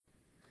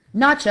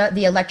NACHA,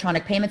 the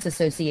Electronic Payments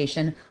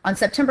Association, on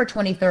September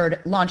 23rd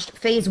launched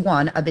Phase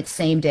 1 of its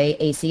same-day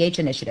ACH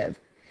initiative.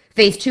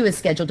 Phase 2 is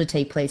scheduled to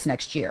take place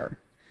next year.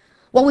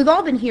 While we've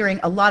all been hearing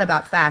a lot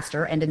about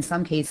faster and in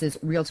some cases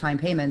real-time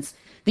payments,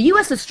 the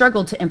U.S. has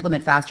struggled to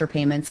implement faster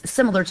payments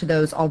similar to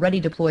those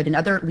already deployed in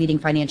other leading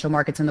financial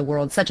markets in the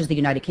world, such as the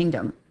United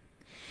Kingdom.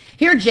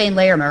 Here, Jane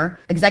Larimer,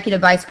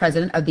 Executive Vice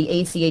President of the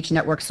ACH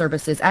Network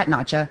Services at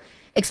NACHA,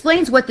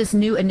 explains what this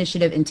new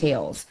initiative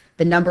entails,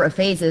 the number of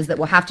phases that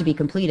will have to be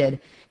completed,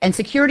 and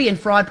security and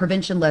fraud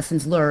prevention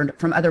lessons learned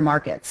from other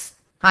markets.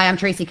 Hi, I'm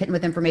Tracy Kitten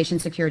with Information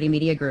Security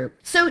Media Group.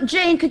 So,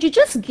 Jane, could you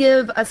just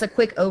give us a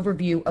quick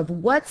overview of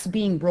what's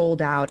being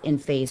rolled out in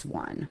Phase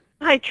 1?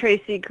 Hi,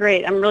 Tracy.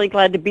 Great. I'm really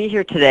glad to be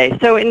here today.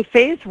 So in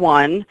Phase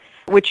 1,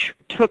 which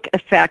took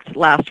effect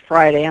last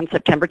Friday on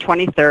September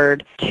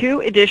 23rd,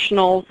 2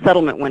 additional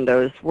settlement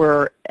windows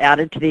were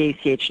added to the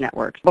ACH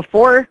network.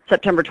 Before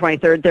September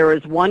 23rd, there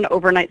was one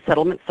overnight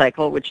settlement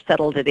cycle, which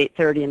settled at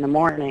 8:30 in the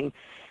morning.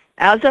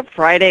 As of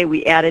Friday,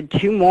 we added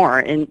 2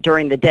 more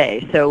during the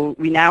day. So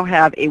we now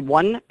have a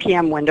 1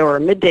 p.m. window or a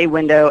midday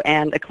window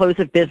and a close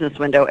of business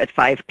window at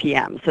 5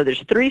 p.m. So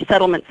there's 3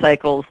 settlement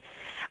cycles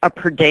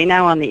per day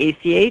now on the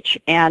ACH,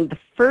 and the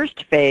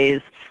first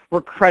phase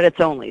were credits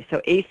only,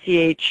 so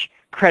ACH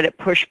credit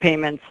push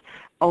payments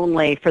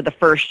only for the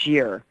first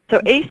year.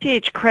 So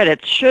ACH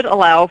credits should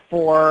allow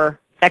for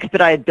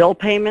expedited bill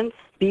payments,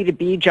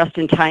 B2B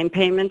just-in-time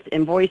payments,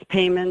 invoice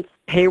payments,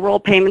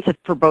 payroll payments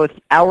for both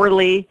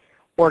hourly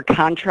or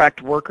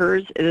contract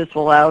workers. This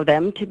will allow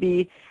them to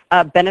be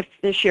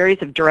beneficiaries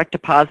of direct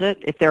deposit.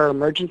 If there are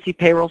emergency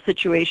payroll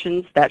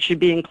situations, that should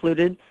be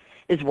included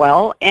as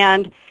well.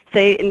 And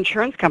say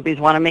insurance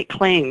companies want to make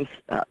claims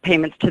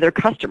payments to their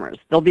customers,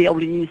 they'll be able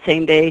to use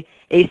same-day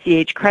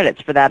ACH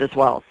credits for that as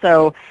well.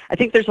 So I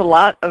think there's a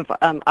lot of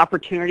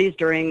opportunities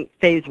during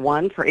Phase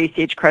 1 for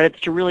ACH credits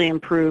to really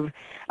improve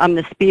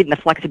the speed and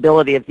the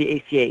flexibility of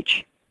the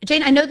ACH.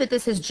 Jane, I know that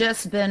this has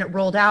just been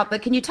rolled out,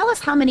 but can you tell us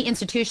how many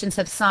institutions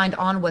have signed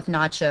on with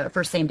NACHA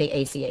for same-day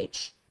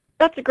ACH?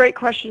 That's a great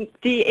question.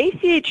 The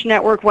ACH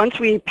network, once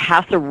we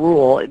pass a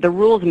rule, the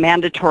rule is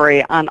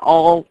mandatory on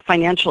all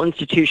financial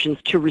institutions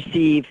to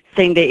receive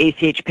same-day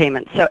ACH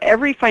payments. So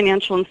every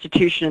financial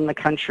institution in the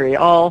country,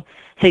 all,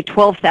 say,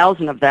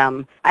 12,000 of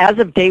them, as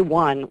of day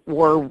 1,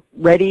 were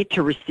ready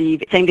to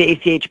receive same-day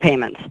ACH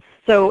payments.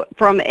 So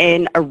from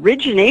an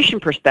origination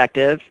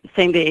perspective,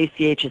 same-day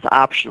ACH is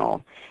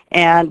optional.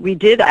 And we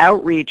did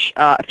outreach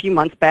a few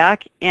months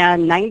back,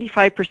 and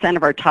 95%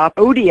 of our top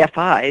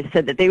ODFIs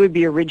said that they would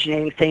be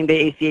originating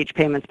same-day ACH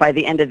payments by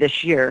the end of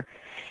this year.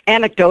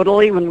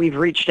 Anecdotally, when we've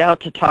reached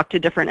out to talk to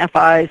different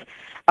FIs,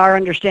 our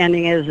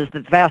understanding is that the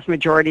vast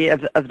majority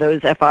of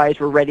those FIs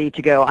were ready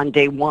to go on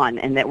day 1,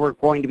 and that we're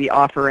going to be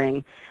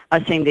offering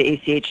a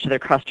same-day ACH to their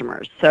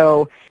customers.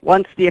 So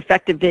once the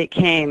effective date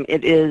came,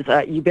 it is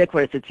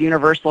ubiquitous. It's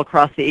universal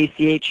across the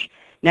ACH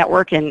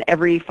network, and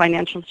every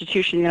financial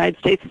institution in the United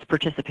States is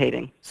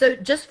participating. So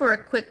just for a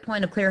quick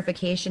point of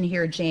clarification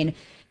here, Jane,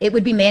 it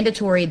would be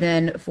mandatory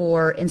then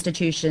for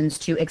institutions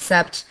to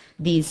accept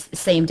these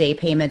same-day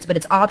payments, but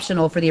it's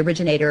optional for the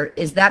originator.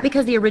 Is that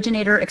because the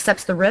originator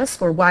accepts the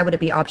risk, or why would it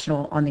be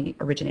optional on the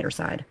originator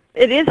side?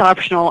 It is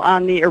optional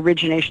on the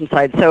origination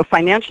side. So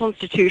financial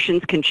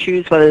institutions can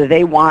choose whether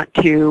they want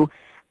to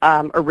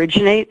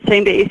originate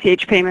same-day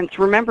ACH payments.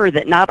 Remember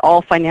that not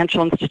all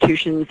financial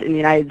institutions in the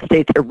United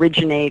States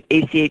originate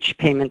ACH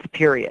payments,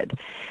 period.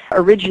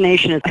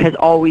 Origination has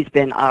always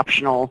been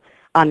optional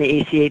on the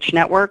ACH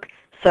network.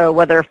 So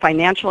whether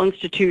financial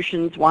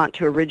institutions want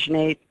to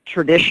originate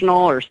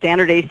traditional or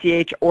standard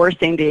ACH or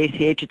same-day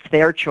ACH, it's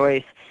their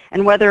choice.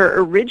 And whether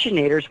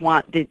originators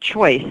want the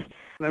choice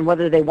and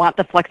whether they want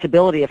the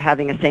flexibility of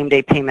having a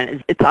same-day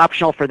payment, it's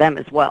optional for them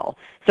as well.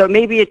 So it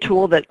may be a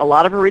tool that a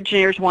lot of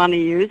originators want to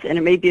use, and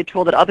it may be a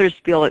tool that others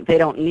feel that they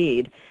don't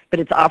need, but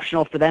it's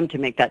optional for them to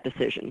make that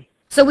decision.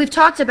 So we've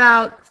talked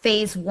about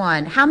Phase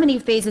 1. How many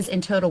phases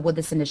in total would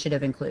this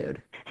initiative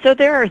include? So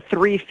there are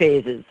 3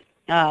 phases.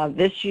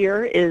 This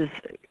year is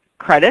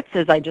credits,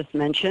 as I just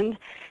mentioned.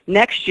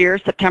 Next year,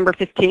 September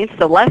 15th,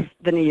 so less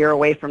than a year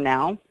away from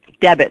now,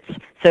 debits.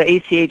 So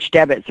ACH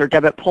debits or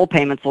debit pull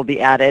payments will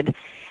be added.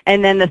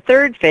 And then the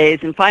third phase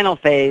and final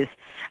phase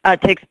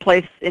takes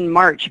place in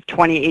March of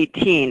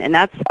 2018, and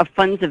that's a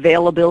funds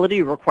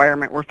availability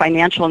requirement where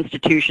financial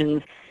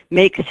institutions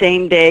make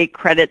same-day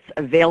credits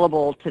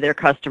available to their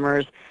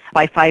customers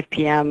by 5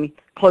 p.m.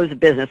 close of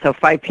business, so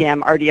 5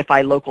 p.m.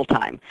 RDFI local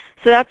time.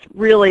 So that's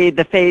really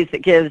the phase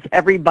that gives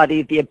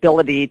everybody the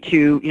ability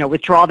to,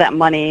 withdraw that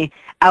money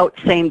out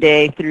same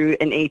day through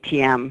an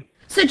ATM.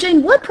 So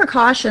Jane, what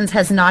precautions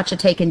has NACHA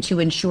taken to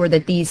ensure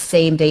that these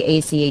same-day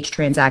ACH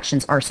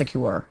transactions are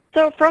secure?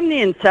 So from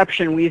the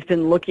inception, we've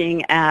been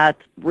looking at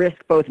risk,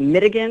 both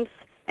mitigants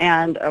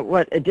and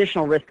what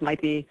additional risk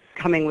might be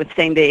coming with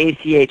same-day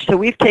ACH. So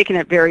we've taken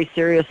it very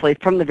seriously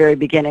from the very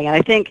beginning. And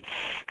I think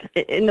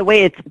in the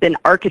way it's been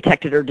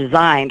architected or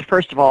designed,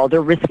 first of all, there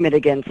are risk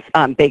mitigants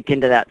baked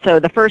into that. So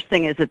the first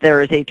thing is that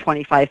there is a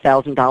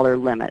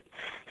 $25,000 limit.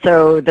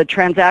 So the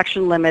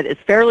transaction limit is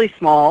fairly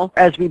small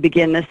as we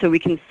begin this, so we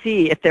can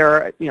see if there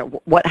are,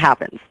 what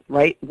happens,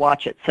 right?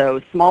 Watch it.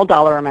 So small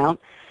dollar amount.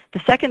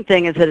 The second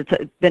thing is that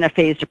it's been a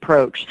phased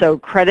approach. So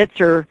credits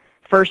are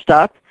first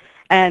up,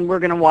 and we're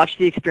going to watch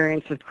the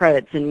experience with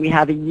credits. And we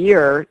have a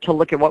year to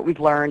look at what we've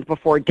learned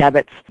before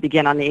debits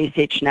begin on the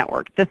ACH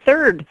network. The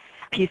third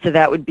piece of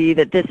that would be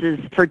that this is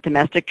for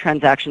domestic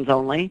transactions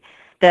only,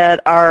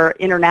 that our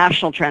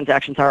international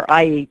transactions, our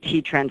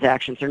IAT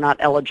transactions, are not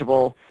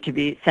eligible to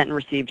be sent and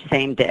received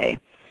same day.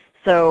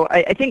 So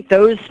I think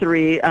those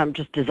three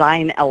just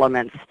design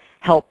elements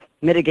help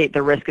mitigate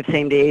the risk of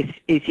same-day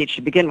ACH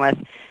to begin with.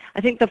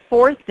 I think the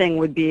fourth thing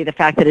would be the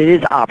fact that it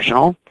is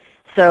optional.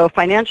 So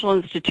financial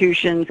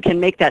institutions can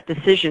make that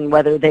decision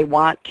whether they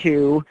want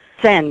to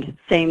send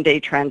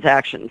same-day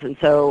transactions. And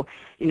so,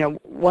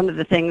 one of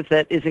the things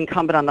that is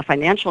incumbent on the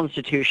financial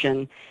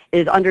institution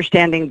is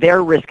understanding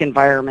their risk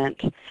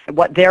environment,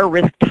 what their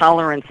risk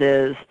tolerance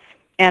is,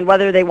 and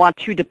whether they want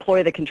to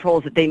deploy the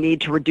controls that they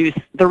need to reduce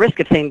the risk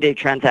of same-day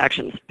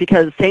transactions,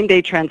 because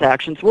same-day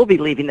transactions will be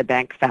leaving the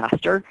bank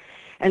faster.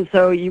 And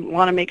so you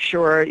want to make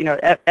sure,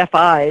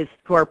 FIs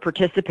who are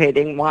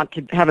participating want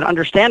to have an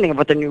understanding of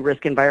what the new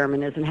risk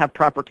environment is and have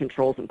proper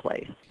controls in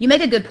place. You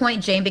make a good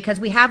point, Jane, because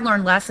we have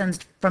learned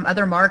lessons from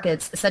other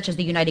markets, such as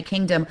the United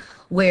Kingdom,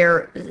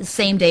 where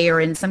same day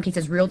or in some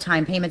cases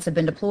real-time payments have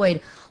been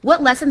deployed.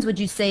 What lessons would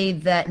you say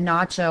that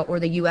NACHA or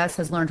the U.S.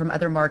 has learned from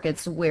other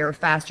markets where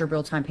faster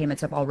real-time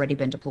payments have already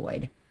been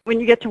deployed? When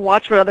you get to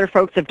watch what other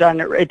folks have done,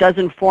 it does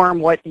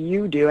inform what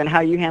you do and how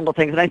you handle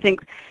things. And I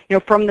think,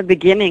 from the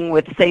beginning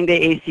with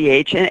same-day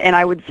ACH, and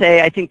I would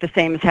say I think the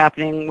same is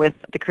happening with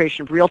the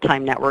creation of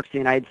real-time networks in the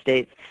United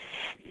States,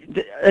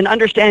 an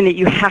understanding that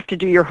you have to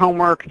do your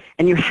homework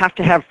and you have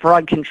to have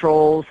fraud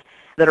controls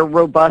that are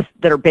robust,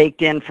 that are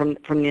baked in from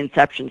the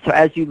inception. So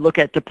as you look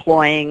at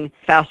deploying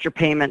faster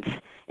payments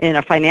in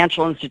a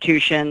financial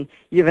institution,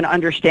 you have an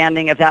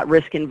understanding of that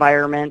risk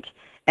environment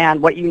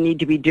and what you need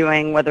to be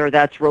doing, whether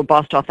that's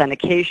robust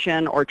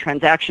authentication or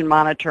transaction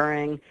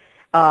monitoring,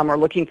 or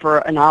looking for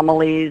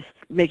anomalies,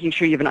 making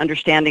sure you have an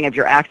understanding of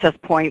your access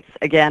points,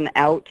 again,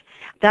 out.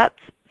 That's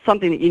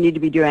something that you need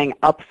to be doing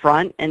up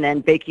front and then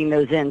baking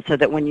those in so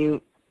that when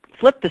you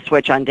flip the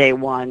switch on day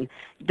one,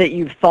 that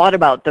you've thought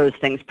about those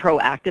things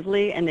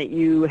proactively and that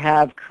you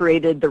have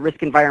created the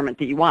risk environment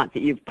that you want,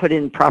 that you've put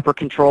in proper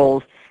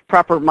controls,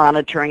 proper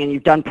monitoring, and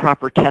you've done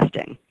proper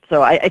testing.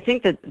 So I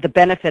think that the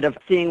benefit of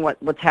seeing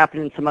what's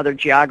happened in some other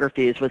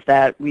geographies was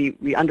that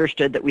we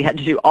understood that we had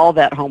to do all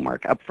that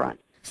homework up front.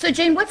 So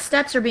Jane, what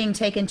steps are being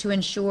taken to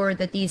ensure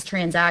that these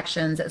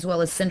transactions, as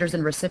well as senders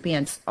and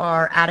recipients,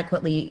 are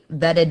adequately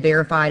vetted,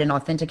 verified, and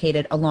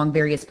authenticated along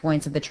various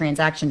points of the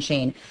transaction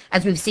chain?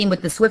 As we've seen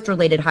with the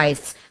SWIFT-related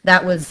heists,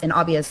 that was an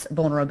obvious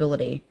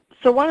vulnerability.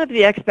 So one of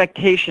the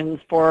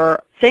expectations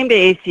for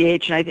same-day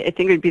ACH, and I think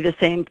it would be the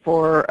same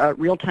for a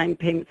real-time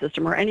payment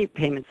system or any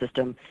payment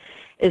system,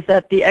 is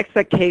that the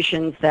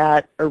expectations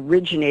that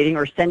originating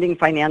or sending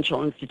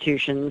financial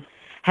institutions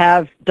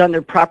have done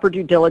their proper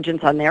due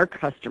diligence on their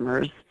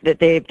customers, that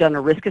they've done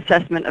a risk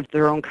assessment of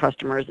their own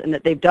customers, and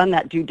that they've done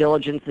that due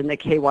diligence in the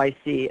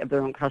KYC of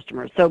their own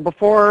customers. So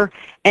before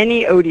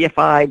any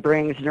ODFI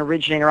brings an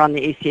originator on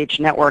the ACH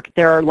network,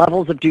 there are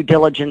levels of due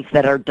diligence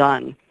that are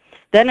done.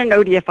 Then an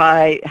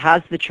ODFI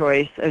has the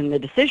choice and the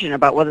decision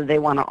about whether they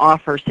want to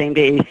offer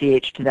same-day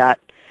ACH to that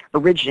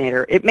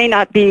originator. It may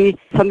not be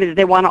something that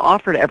they want to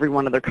offer to every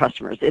one of their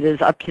customers. It is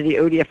up to the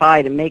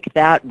ODFI to make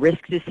that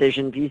risk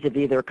decision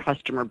vis-a-vis their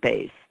customer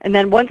base. And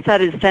then once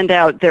that is sent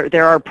out,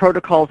 there are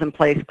protocols in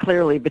place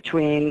clearly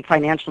between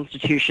financial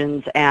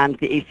institutions and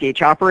the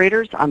ACH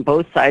operators on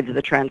both sides of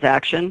the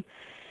transaction.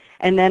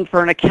 And then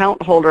for an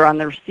account holder on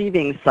the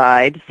receiving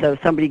side, so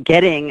somebody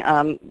getting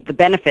the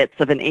benefits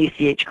of an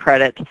ACH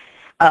credit,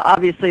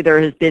 obviously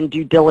there has been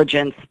due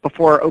diligence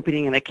before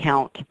opening an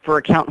account for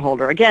account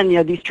holder. Again,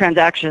 these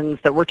transactions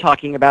that we're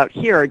talking about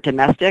here are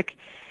domestic,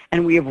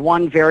 and we have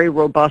one very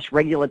robust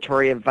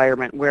regulatory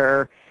environment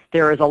where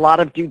there is a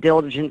lot of due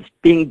diligence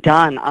being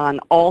done on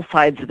all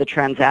sides of the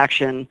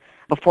transaction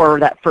before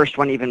that first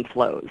one even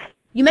flows.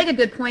 You make a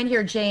good point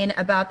here, Jane,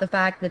 about the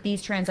fact that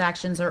these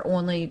transactions are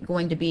only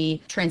going to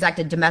be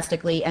transacted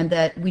domestically and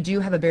that we do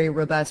have a very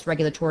robust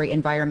regulatory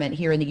environment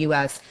here in the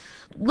U.S.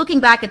 Looking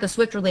back at the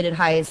SWIFT-related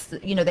heists,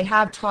 they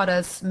have taught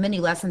us many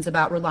lessons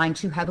about relying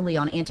too heavily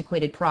on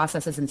antiquated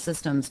processes and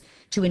systems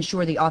to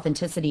ensure the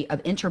authenticity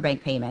of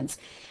interbank payments.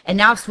 And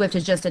now SWIFT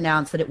has just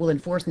announced that it will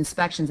enforce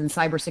inspections and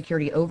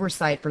cybersecurity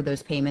oversight for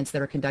those payments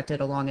that are conducted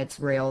along its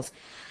rails.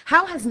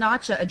 How has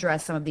NACHA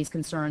addressed some of these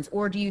concerns,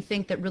 or do you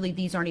think that really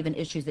these aren't even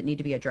issues that need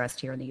to be addressed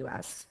here in the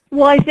U.S.?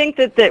 Well, I think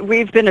that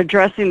we've been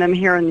addressing them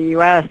here in the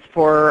U.S.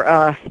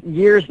 for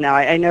years now.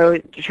 I know,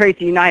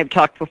 Tracy, you and I have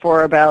talked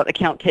before about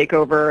account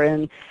takeover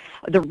and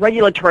the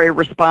regulatory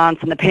response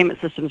and the payment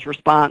systems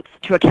response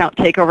to account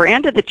takeover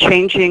and to the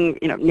changing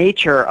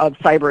nature of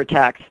cyber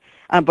attacks,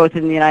 both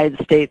in the United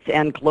States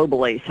and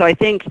globally. So I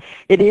think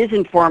it is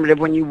informative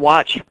when you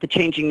watch the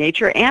changing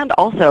nature and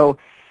also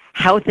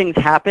how things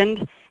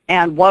happened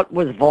and what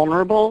was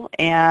vulnerable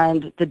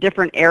and the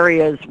different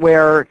areas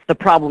where the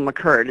problem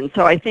occurred. And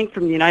so I think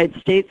from the United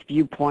States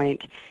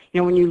viewpoint,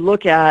 when you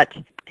look at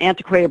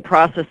antiquated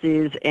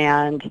processes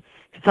and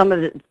some of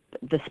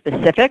the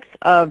specifics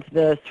of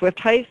the SWIFT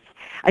heists,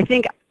 I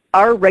think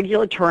our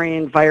regulatory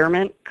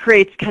environment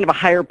creates kind of a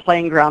higher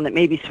playing ground that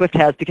maybe SWIFT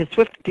has, because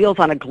SWIFT deals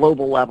on a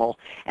global level,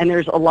 and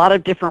there's a lot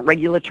of different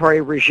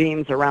regulatory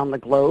regimes around the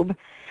globe.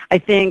 I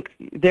think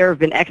there have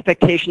been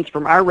expectations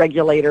from our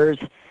regulators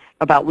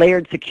about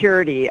layered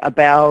security,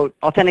 about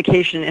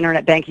authentication in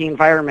internet banking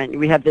environment.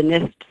 We have the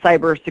NIST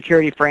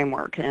cybersecurity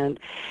framework and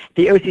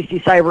the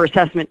OCC cyber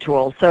assessment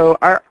tool. So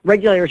our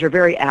regulators are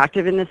very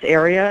active in this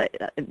area.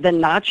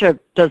 Then NACHA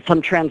does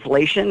some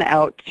translation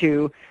out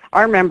to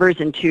our members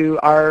and to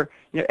our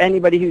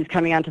anybody who's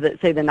coming onto the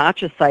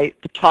NACHA site,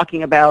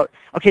 talking about,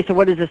 okay, so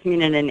what does this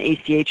mean in an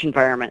ACH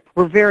environment?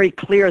 We're very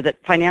clear that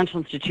financial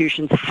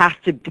institutions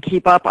have to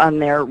keep up on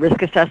their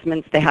risk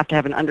assessments. They have to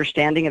have an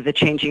understanding of the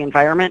changing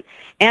environment.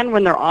 And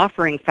when they're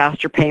offering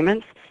faster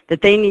payments,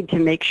 that they need to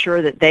make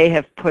sure that they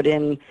have put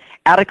in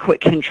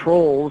adequate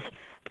controls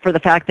for the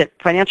fact that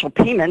financial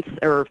payments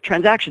or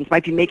transactions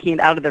might be making it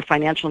out of their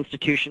financial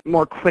institution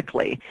more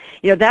quickly.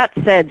 That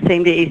said,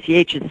 same-day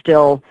ACH is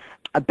still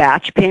a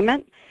batch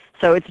payment.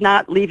 So it's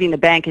not leaving the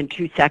bank in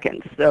 2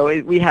 seconds.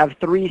 So we have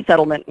 3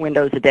 settlement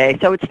windows a day.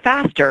 So it's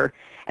faster,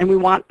 and we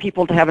want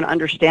people to have an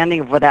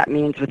understanding of what that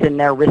means within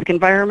their risk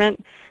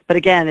environment. But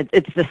again,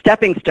 it's the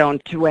stepping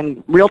stone to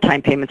when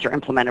real-time payments are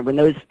implemented, when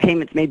those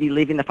payments may be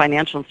leaving the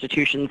financial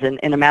institutions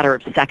in a matter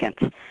of seconds.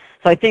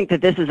 So I think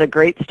that this is a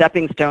great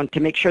stepping stone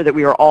to make sure that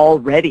we are all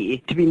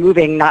ready to be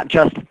moving not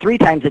just 3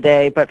 times a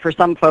day, but for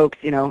some folks,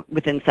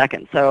 within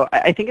seconds. So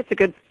I think it's a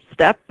good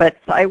step, but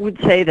I would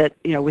say that,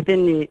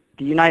 within the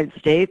United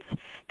States,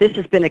 this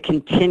has been a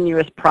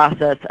continuous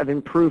process of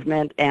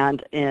improvement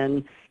and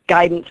in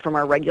guidance from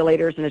our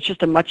regulators, and it's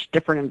just a much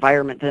different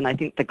environment than I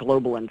think the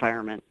global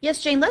environment.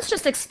 Yes, Jane, let's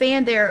just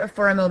expand there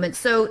for a moment.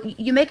 So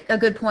you make a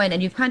good point,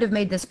 and you've kind of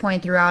made this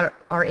point throughout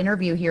our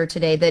interview here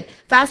today, that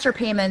faster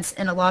payments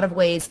in a lot of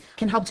ways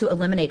can help to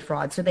eliminate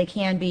fraud, so they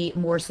can be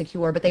more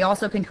secure, but they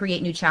also can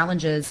create new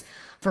challenges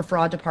for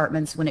fraud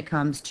departments when it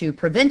comes to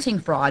preventing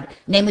fraud,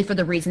 namely for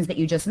the reasons that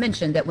you just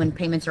mentioned, that when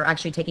payments are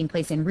actually taking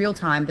place in real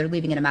time, they're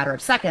leaving in a matter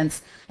of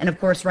seconds. And of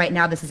course, right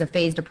now, this is a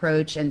phased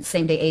approach, and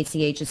same-day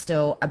ACH is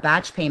still a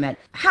batch payment.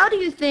 How do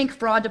you think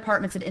fraud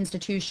departments and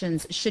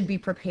institutions should be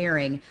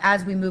preparing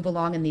as we move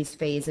along in these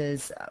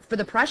phases for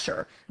the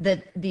pressure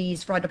that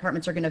these fraud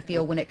departments are going to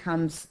feel when it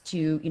comes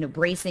to,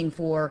 bracing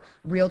for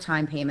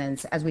real-time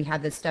payments as we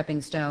have this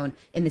stepping stone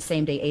in the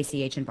same-day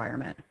ACH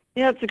environment?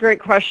 Yeah, that's a great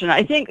question.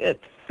 I think,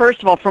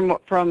 first of all,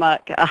 from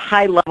a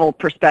high-level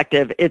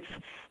perspective, it's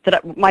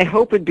that my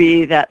hope would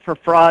be that for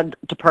fraud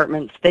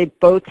departments, they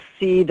both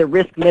see the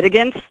risk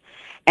mitigants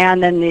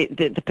and then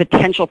the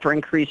potential for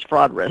increased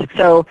fraud risk.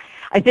 So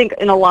I think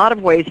in a lot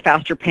of ways,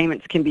 faster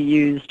payments can be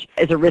used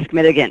as a risk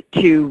mitigant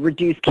to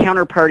reduce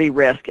counterparty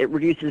risk. It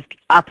reduces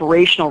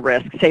operational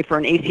risk. Say for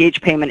an ACH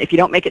payment, if you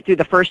don't make it through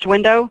the first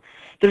window,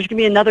 there's going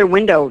to be another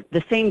window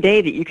the same day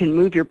that you can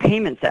move your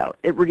payments out.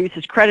 It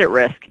reduces credit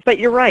risk. But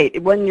you're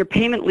right, when your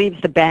payment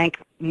leaves the bank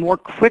more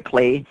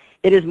quickly,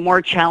 it is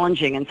more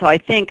challenging. And so I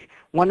think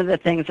one of the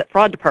things that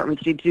fraud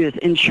departments need to do is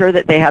ensure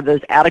that they have those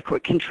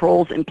adequate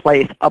controls in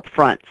place up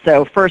front.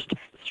 So first,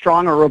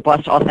 strong or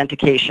robust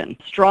authentication,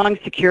 strong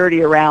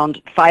security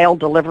around file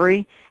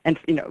delivery, and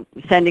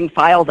sending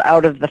files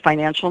out of the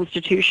financial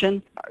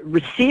institution.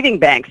 Receiving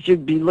banks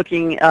should be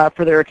looking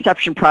for their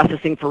exception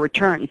processing for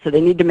returns. So they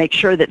need to make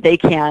sure that they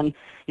can,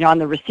 on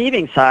the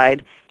receiving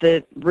side,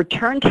 the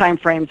return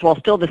timeframes, while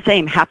still the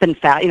same, happen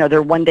fast.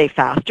 They're 1 day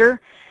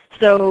faster.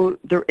 So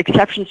the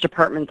exceptions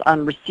departments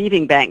on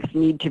receiving banks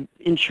need to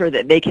ensure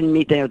that they can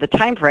meet the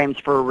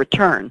timeframes for a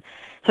return.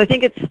 So I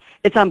think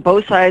it's on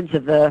both sides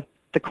of the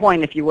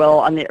coin, if you will.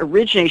 On the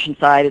origination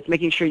side, it's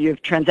making sure you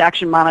have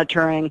transaction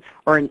monitoring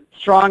or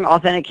strong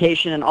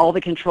authentication and all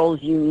the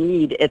controls you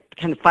need at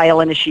kind of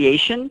file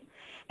initiation.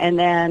 And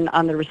then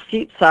on the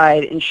receipt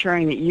side,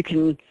 ensuring that you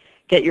can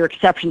get your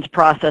exceptions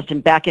processed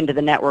and back into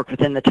the network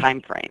within the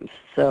time frames.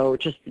 So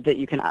just that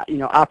you can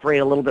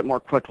operate a little bit more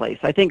quickly.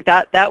 So I think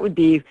that would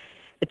be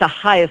at the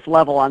highest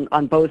level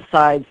on both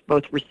sides,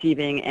 both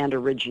receiving and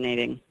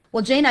originating.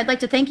 Well, Jane, I'd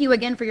like to thank you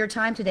again for your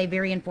time today.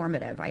 Very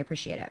informative. I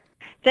appreciate it.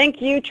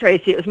 Thank you,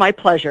 Tracy. It was my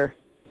pleasure.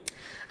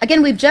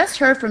 Again, we've just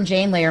heard from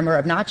Jane Larimer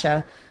of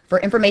NACHA. For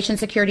Information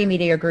Security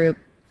Media Group,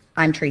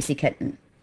 I'm Tracy Kitten.